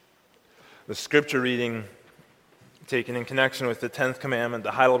The scripture reading taken in connection with the 10th commandment,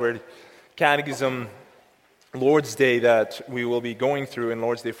 the Heidelberg Catechism, Lord's Day that we will be going through in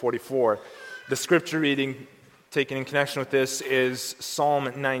Lord's Day 44. The scripture reading taken in connection with this is Psalm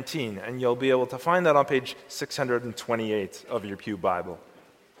 19, and you'll be able to find that on page 628 of your Pew Bible.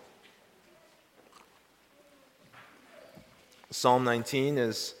 Psalm 19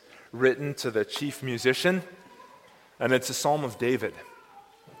 is written to the chief musician, and it's a psalm of David.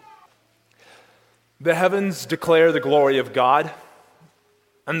 The heavens declare the glory of God,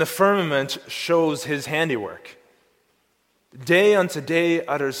 and the firmament shows his handiwork. Day unto day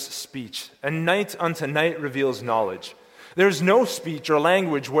utters speech, and night unto night reveals knowledge. There is no speech or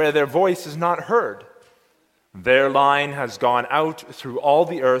language where their voice is not heard. Their line has gone out through all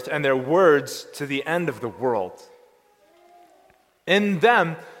the earth, and their words to the end of the world. In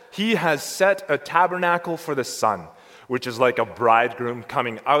them he has set a tabernacle for the sun, which is like a bridegroom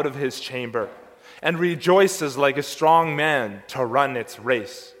coming out of his chamber, and rejoices like a strong man to run its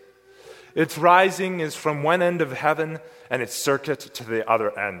race. Its rising is from one end of heaven, and its circuit to the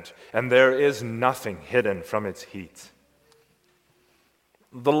other end, and there is nothing hidden from its heat.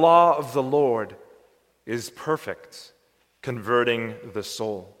 The law of the Lord is perfect, converting the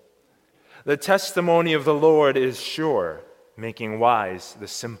soul. The testimony of the Lord is sure, making wise the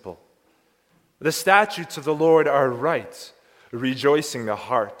simple. The statutes of the Lord are right, rejoicing the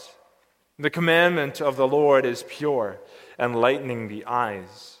heart. The commandment of the Lord is pure, enlightening the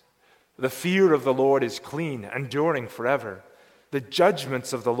eyes. The fear of the Lord is clean, enduring forever. The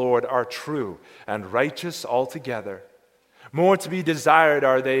judgments of the Lord are true and righteous altogether. More to be desired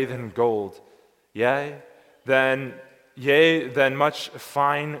are they than gold, yea, than much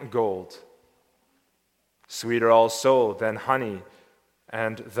fine gold. Sweeter also than honey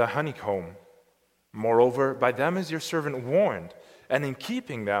and the honeycomb. Moreover, by them is your servant warned, and in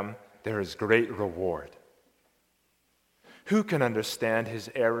keeping them there is great reward. Who can understand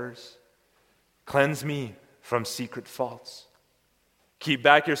his errors? Cleanse me from secret faults. Keep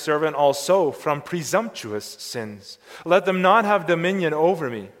back your servant also from presumptuous sins. Let them not have dominion over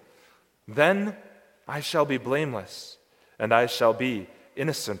me. Then I shall be blameless, and I shall be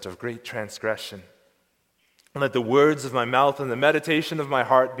innocent of great transgression. Let the words of my mouth and the meditation of my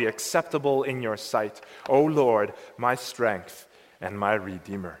heart be acceptable in your sight, O Lord, my strength and my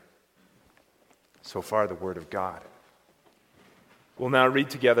Redeemer. So far, the Word of God. We'll now read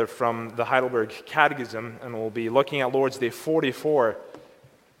together from the Heidelberg Catechism, and we'll be looking at Lord's Day 44,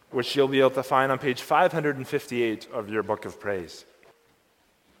 which you'll be able to find on page 558 of your Book of Praise.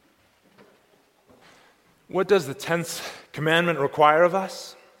 What does the 10th commandment require of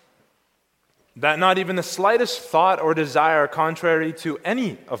us? That not even the slightest thought or desire contrary to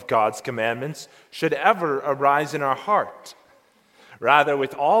any of God's commandments should ever arise in our heart. Rather,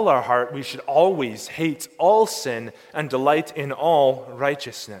 with all our heart, we should always hate all sin and delight in all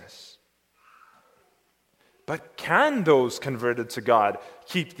righteousness. But can those converted to God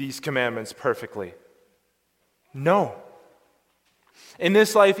keep these commandments perfectly? No. In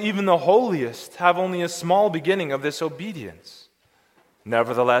this life, even the holiest have only a small beginning of this obedience.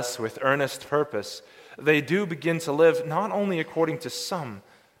 Nevertheless, with earnest purpose, they do begin to live not only according to some,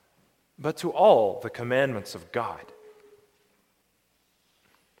 but to all the commandments of God.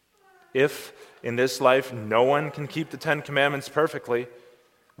 If in this life no one can keep the 10 commandments perfectly,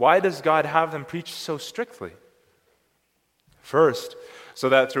 why does God have them preached so strictly? First, so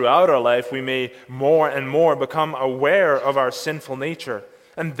that throughout our life we may more and more become aware of our sinful nature,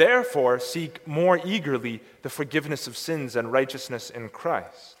 and therefore seek more eagerly the forgiveness of sins and righteousness in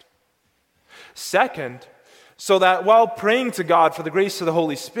Christ. Second, so that while praying to God for the grace of the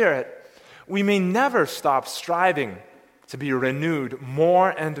Holy Spirit, we may never stop striving to be renewed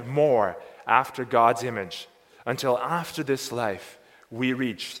more and more after God's image, until after this life we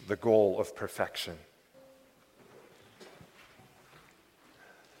reach the goal of perfection.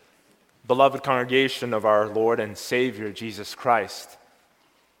 Beloved congregation of our Lord and Savior Jesus Christ,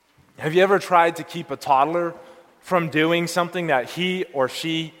 have you ever tried to keep a toddler from doing something that he or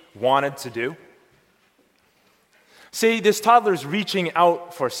she wanted to do? Say this toddler's reaching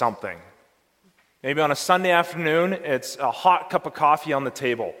out for something. Maybe on a Sunday afternoon, it's a hot cup of coffee on the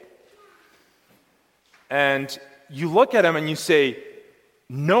table. And you look at him and you say,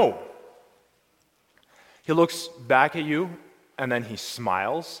 no. He looks back at you, and then he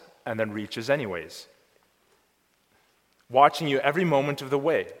smiles, and then reaches anyways, watching you every moment of the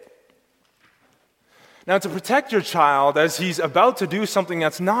way. Now, to protect your child as he's about to do something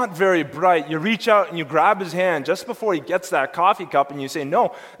that's not very bright, you reach out and you grab his hand just before he gets that coffee cup and you say,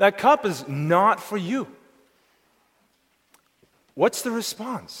 no, that cup is not for you. What's the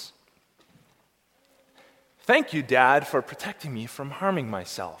response? Thank you, Dad, for protecting me from harming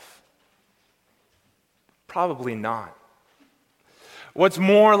myself. Probably not. What's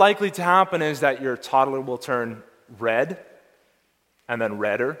more likely to happen is that your toddler will turn red, and then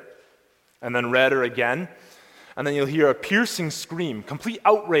redder, and then redder again, and then you'll hear a piercing scream, complete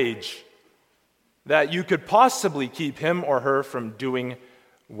outrage, that you could possibly keep him or her from doing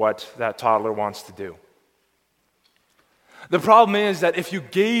what that toddler wants to do. The problem is that if you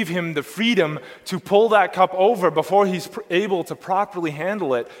gave him the freedom to pull that cup over before he's able to properly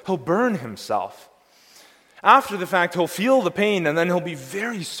handle it, he'll burn himself. After the fact, he'll feel the pain, and then he'll be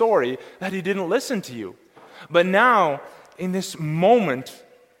very sorry that he didn't listen to you. But now, in this moment,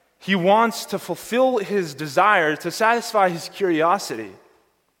 he wants to fulfill his desire to satisfy his curiosity.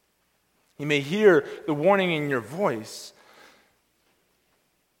 He may hear the warning in your voice,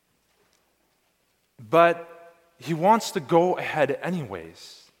 but he wants to go ahead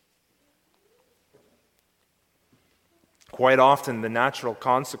anyways. Quite often, the natural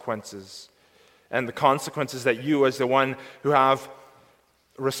consequences and the consequences that you, as the one who have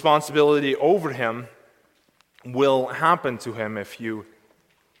responsibility over him, will happen to him if you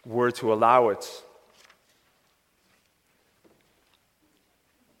were to allow it.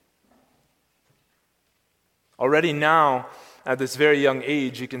 Already now, at this very young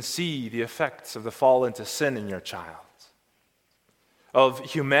age, you can see the effects of the fall into sin in your child, of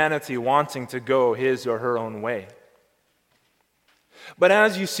humanity wanting to go his or her own way. But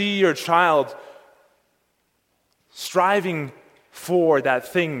as you see your child striving for that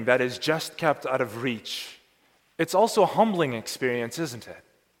thing that is just kept out of reach, it's also a humbling experience, isn't it?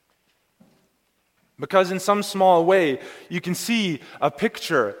 Because in some small way, you can see a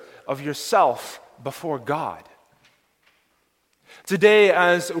picture of yourself before God. Today,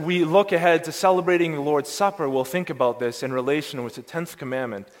 as we look ahead to celebrating the Lord's Supper, we'll think about this in relation with the 10th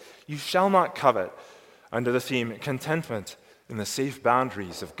commandment. You shall not covet, under the theme, contentment in the safe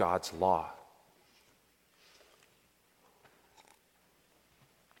boundaries of God's law.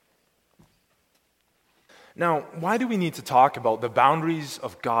 Now, why do we need to talk about the boundaries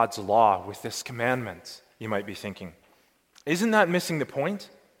of God's law with this commandment, you might be thinking? Isn't that missing the point?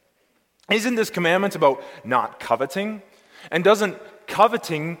 Isn't this commandment about not coveting? And doesn't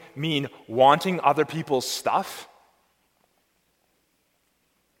coveting mean wanting other people's stuff?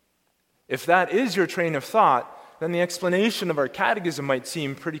 If that is your train of thought, then the explanation of our catechism might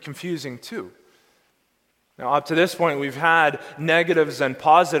seem pretty confusing too. Now, up to this point, we've had negatives and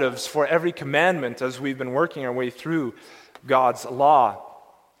positives for every commandment as we've been working our way through God's law.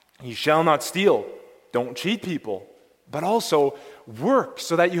 You shall not steal. Don't cheat people. But also work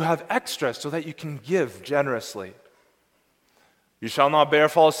so that you have extra, so that you can give generously. You shall not bear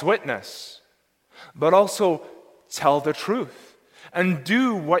false witness, but also tell the truth and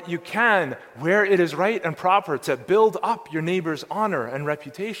do what you can where it is right and proper to build up your neighbor's honor and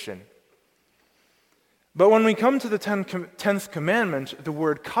reputation. But when we come to the 10th commandment, the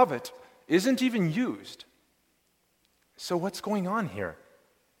word covet isn't even used. So what's going on here?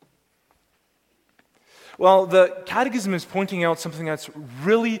 Well, the Catechism is pointing out something that's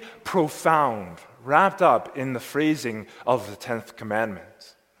really profound, wrapped up in the phrasing of the 10th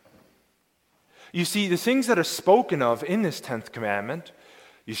commandment. You see, the things that are spoken of in this 10th commandment,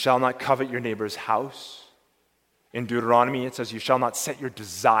 you shall not covet your neighbor's house. In Deuteronomy, it says you shall not set your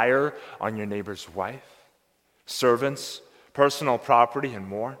desire on your neighbor's wife, servants, personal property, and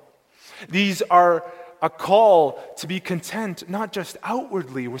more. These are a call to be content, not just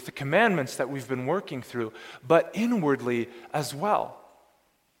outwardly with the commandments that we've been working through, but inwardly as well.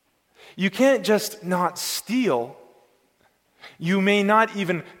 You can't just not steal. You may not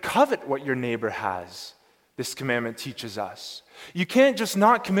even covet what your neighbor has, this commandment teaches us. You can't just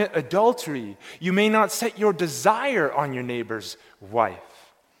not commit adultery. You may not set your desire on your neighbor's wife.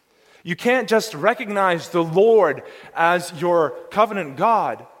 You can't just recognize the Lord as your covenant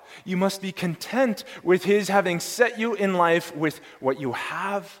God. You must be content with His having set you in life with what you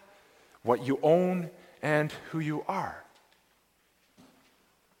have, what you own, and who you are.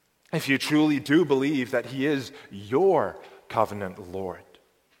 If you truly do believe that He is your covenant Lord,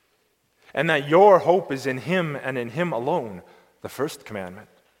 and that your hope is in Him and in Him alone, the first commandment,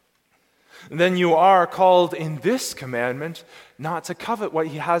 then you are called in this commandment not to covet what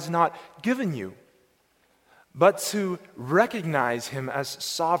He has not given you, but to recognize Him as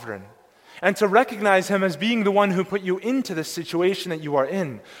sovereign, and to recognize Him as being the one who put you into the situation that you are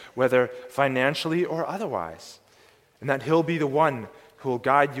in, whether financially or otherwise, and that He'll be the one who will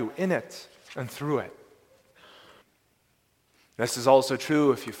guide you in it and through it. This is also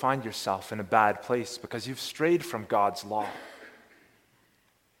true if you find yourself in a bad place because you've strayed from God's law.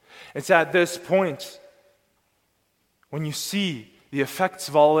 It's at this point when you see the effects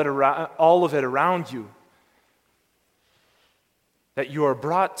of all of it around you, that you are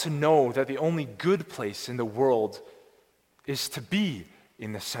brought to know that the only good place in the world is to be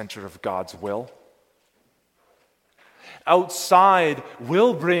in the center of God's will. Outside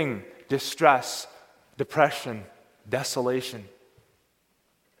will bring distress, depression, desolation.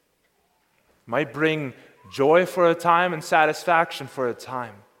 Might bring joy for a time and satisfaction for a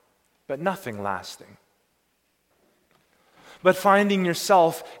time, but nothing lasting. But finding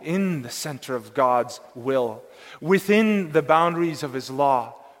yourself in the center of God's will, within the boundaries of His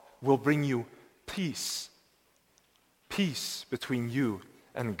law, will bring you peace. Peace between you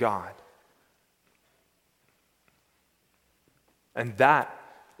and God. And that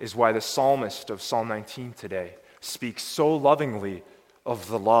is why the psalmist of Psalm 19 today speaks so lovingly of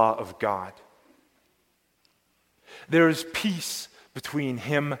the law of God. There is peace between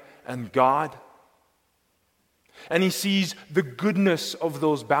him and God. And he sees the goodness of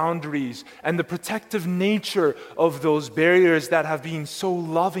those boundaries and the protective nature of those barriers that have been so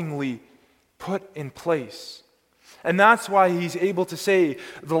lovingly put in place. And that's why he's able to say,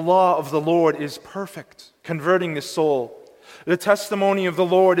 the law of the Lord is perfect, converting the soul. The testimony of the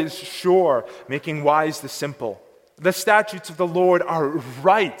Lord is sure, making wise the simple. The statutes of the Lord are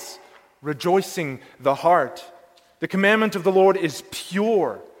right, rejoicing the heart. The commandment of the Lord is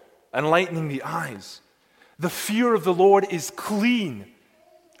pure, enlightening the eyes. The fear of the Lord is clean,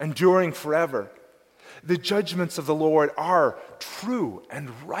 enduring forever. The judgments of the Lord are true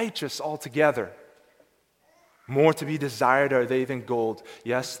and righteous altogether. More to be desired are they than gold,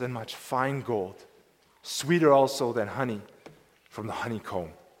 yes, than much fine gold. Sweeter also than honey from the honeycomb.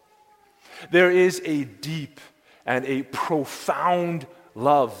 There is a deep and a profound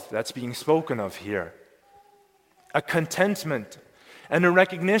love that's being spoken of here. A contentment and a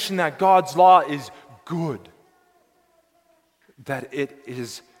recognition that God's law is good, that it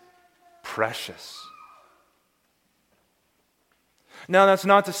is precious. Now, that's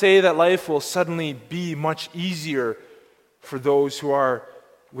not to say that life will suddenly be much easier for those who are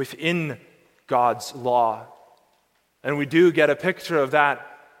within God's law. And we do get a picture of that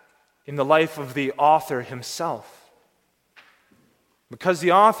in the life of the author himself. Because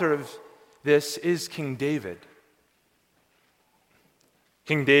the author of this is King David.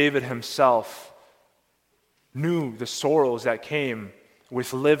 King David himself knew the sorrows that came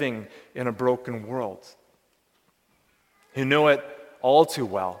with living in a broken world. He knew it all too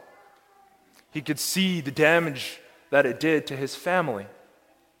well. He could see the damage that it did to his family.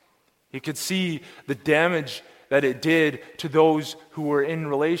 He could see the damage that it did to those who were in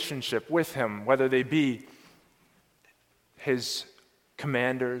relationship with him, whether they be his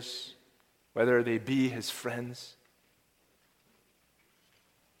commanders, whether they be his friends.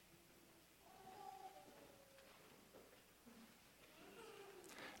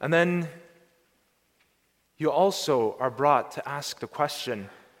 And then you also are brought to ask the question,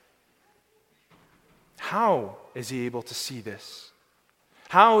 how is he able to see this?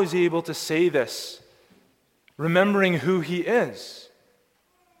 How is he able to say this, remembering who he is?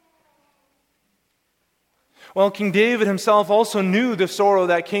 Well, King David himself also knew the sorrow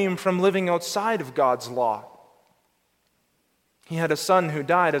that came from living outside of God's law. He had a son who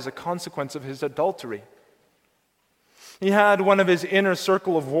died as a consequence of his adultery. He had one of his inner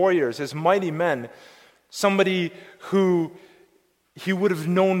circle of warriors, his mighty men, somebody who he would have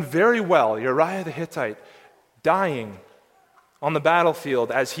known very well, Uriah the Hittite, dying on the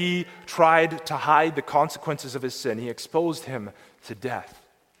battlefield as he tried to hide the consequences of his sin. He exposed him to death.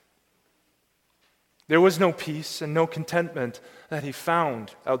 There was no peace and no contentment that he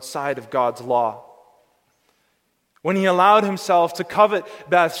found outside of God's law. When he allowed himself to covet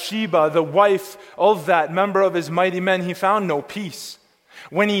Bathsheba, the wife of that member of his mighty men, he found no peace.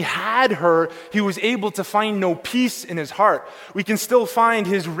 When he had her, he was able to find no peace in his heart. We can still find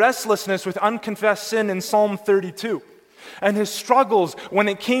his restlessness with unconfessed sin in Psalm 32, and his struggles when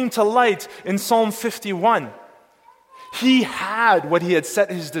it came to light in Psalm 51. He had what he had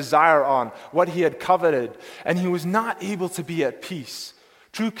set his desire on, what he had coveted, and he was not able to be at peace.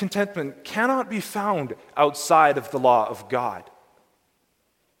 True contentment cannot be found outside of the law of God.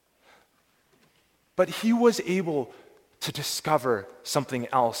 But he was able to discover something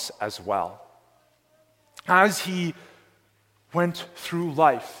else as well. As he went through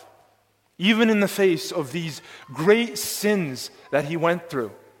life, even in the face of these great sins that he went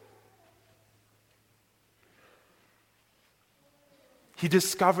through, he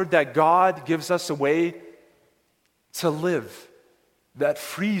discovered that God gives us a way to live that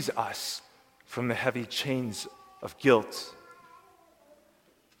frees us from the heavy chains of guilt.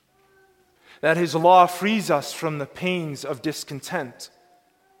 that his law frees us from the pains of discontent.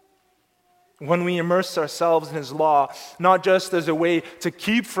 When we immerse ourselves in his law, not just as a way to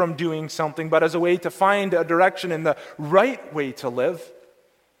keep from doing something, but as a way to find a direction in the right way to live,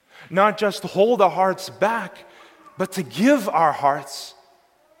 not just hold our hearts back, but to give our hearts,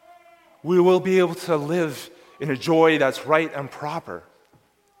 we will be able to live in a joy that's right and proper.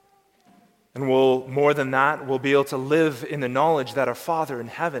 And more than that, we'll be able to live in the knowledge that our Father in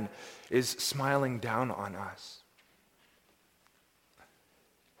heaven is smiling down on us.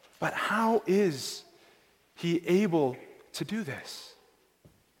 But how is he able to do this?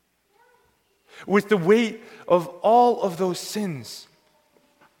 With the weight of all of those sins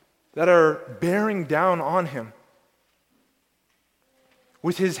that are bearing down on him,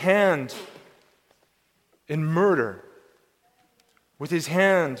 with his hand in murder, with his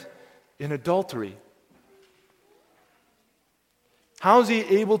hand in adultery. How is he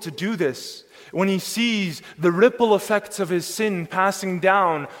able to do this when he sees the ripple effects of his sin passing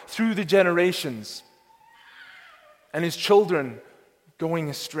down through the generations and his children going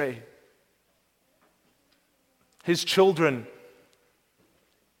astray? His children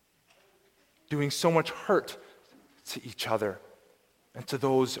doing so much hurt to each other and to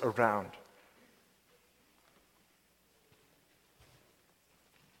those around.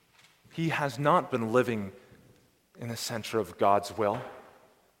 He has not been living in the center of God's will.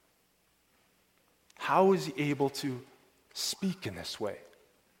 How is he able to speak in this way?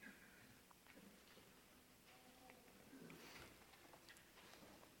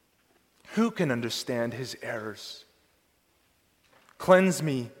 Who can understand his errors? Cleanse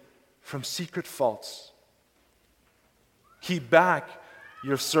me from secret faults. Keep back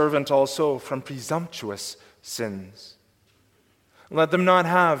your servant also from presumptuous sins. Let them not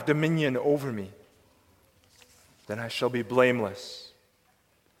have dominion over me. Then I shall be blameless,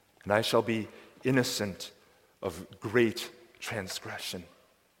 and I shall be innocent of great transgression.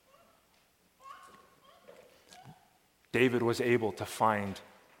 David was able to find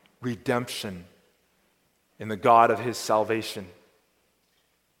redemption in the God of his salvation.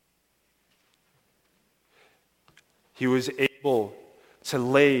 He was able to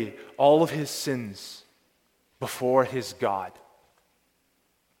lay all of his sins before his God.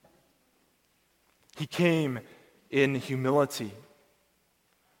 He came in humility.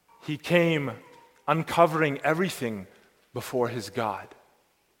 He came uncovering everything before his God.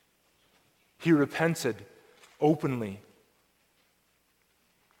 He repented openly.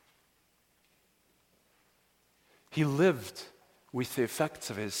 He lived with the effects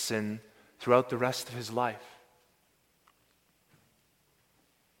of his sin throughout the rest of his life.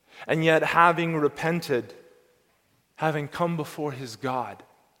 And yet, having repented, having come before his God,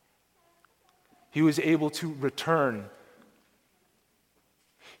 he was able to return.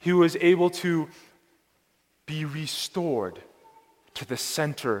 He was able to be restored to the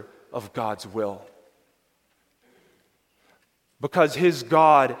center of God's will. Because his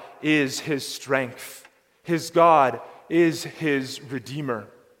God is his strength. His God is his Redeemer.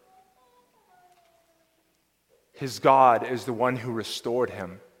 His God is the one who restored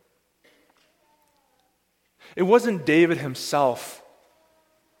him. It wasn't David himself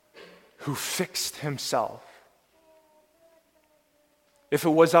who fixed himself. If it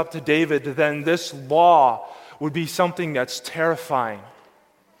was up to David, then this law would be something that's terrifying.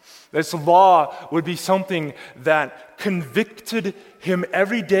 This law would be something that convicted him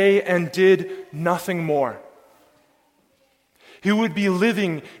every day and did nothing more. He would be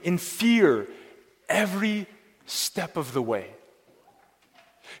living in fear every step of the way.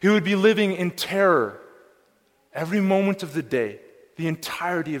 He would be living in terror every moment of the day, the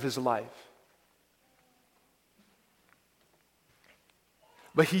entirety of his life.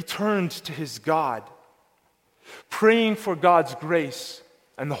 But he turned to his God, praying for God's grace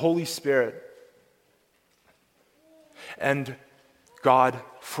and the Holy Spirit. And God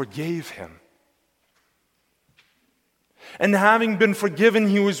forgave him. And having been forgiven,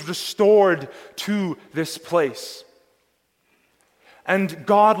 he was restored to this place. And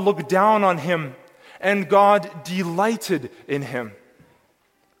God looked down on him, and God delighted in him.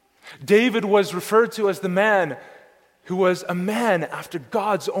 David was referred to as the man who was a man after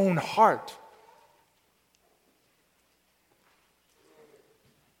God's own heart.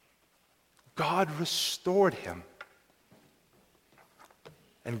 God restored him,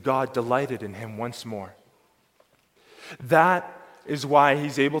 and God delighted in him once more. That is why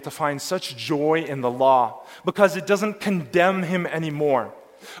he's able to find such joy in the law, because it doesn't condemn him anymore.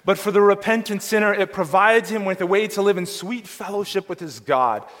 But for the repentant sinner, it provides him with a way to live in sweet fellowship with his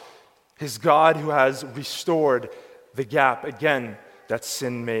God who has restored the gap again that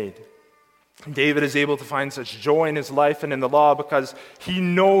sin made. David is able to find such joy in his life and in the law because he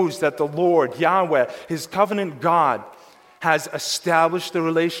knows that the Lord, Yahweh, his covenant God, has established the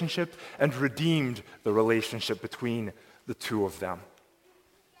relationship and redeemed the relationship between the two of them.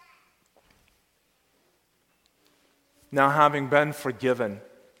 Now, having been forgiven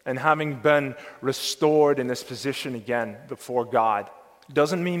and having been restored in this position again before God,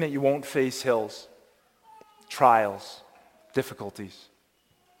 doesn't mean that you won't face hills, trials, difficulties.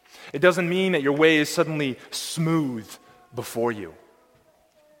 It doesn't mean that your way is suddenly smooth before you.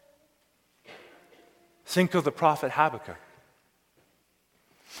 Think of the prophet Habakkuk.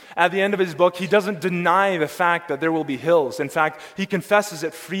 At the end of his book, he doesn't deny the fact that there will be hills. In fact, he confesses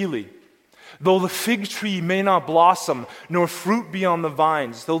it freely. Though the fig tree may not blossom, nor fruit be on the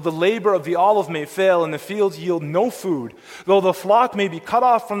vines, though the labor of the olive may fail, and the fields yield no food, though the flock may be cut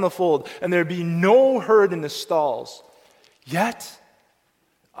off from the fold, and there be no herd in the stalls, yet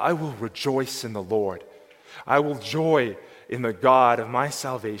I will rejoice in the Lord. I will joy in the God of my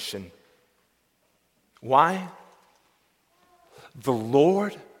salvation. Why? The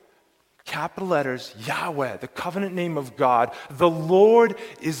Lord, capital letters, Yahweh, the covenant name of God, the Lord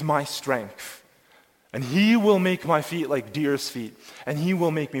is my strength. And he will make my feet like deer's feet, and he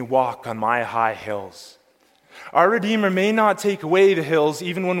will make me walk on my high hills. Our Redeemer may not take away the hills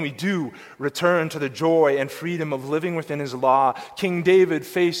even when we do return to the joy and freedom of living within his law. King David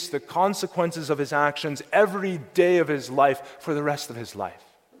faced the consequences of his actions every day of his life for the rest of his life.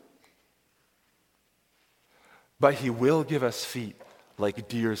 But he will give us feet like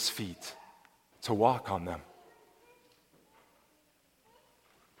deer's feet to walk on them.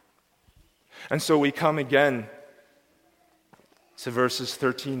 And so we come again to verses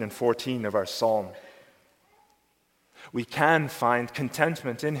 13 and 14 of our psalm. We can find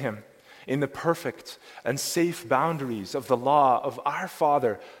contentment in him, in the perfect and safe boundaries of the law of our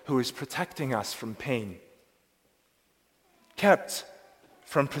Father who is protecting us from pain, kept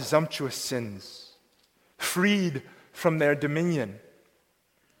from presumptuous sins, freed from their dominion,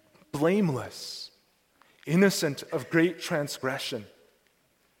 blameless, innocent of great transgression,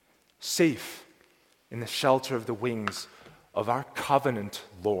 safe in the shelter of the wings of our covenant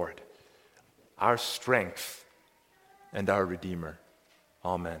Lord, our strength and our Redeemer.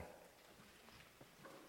 Amen.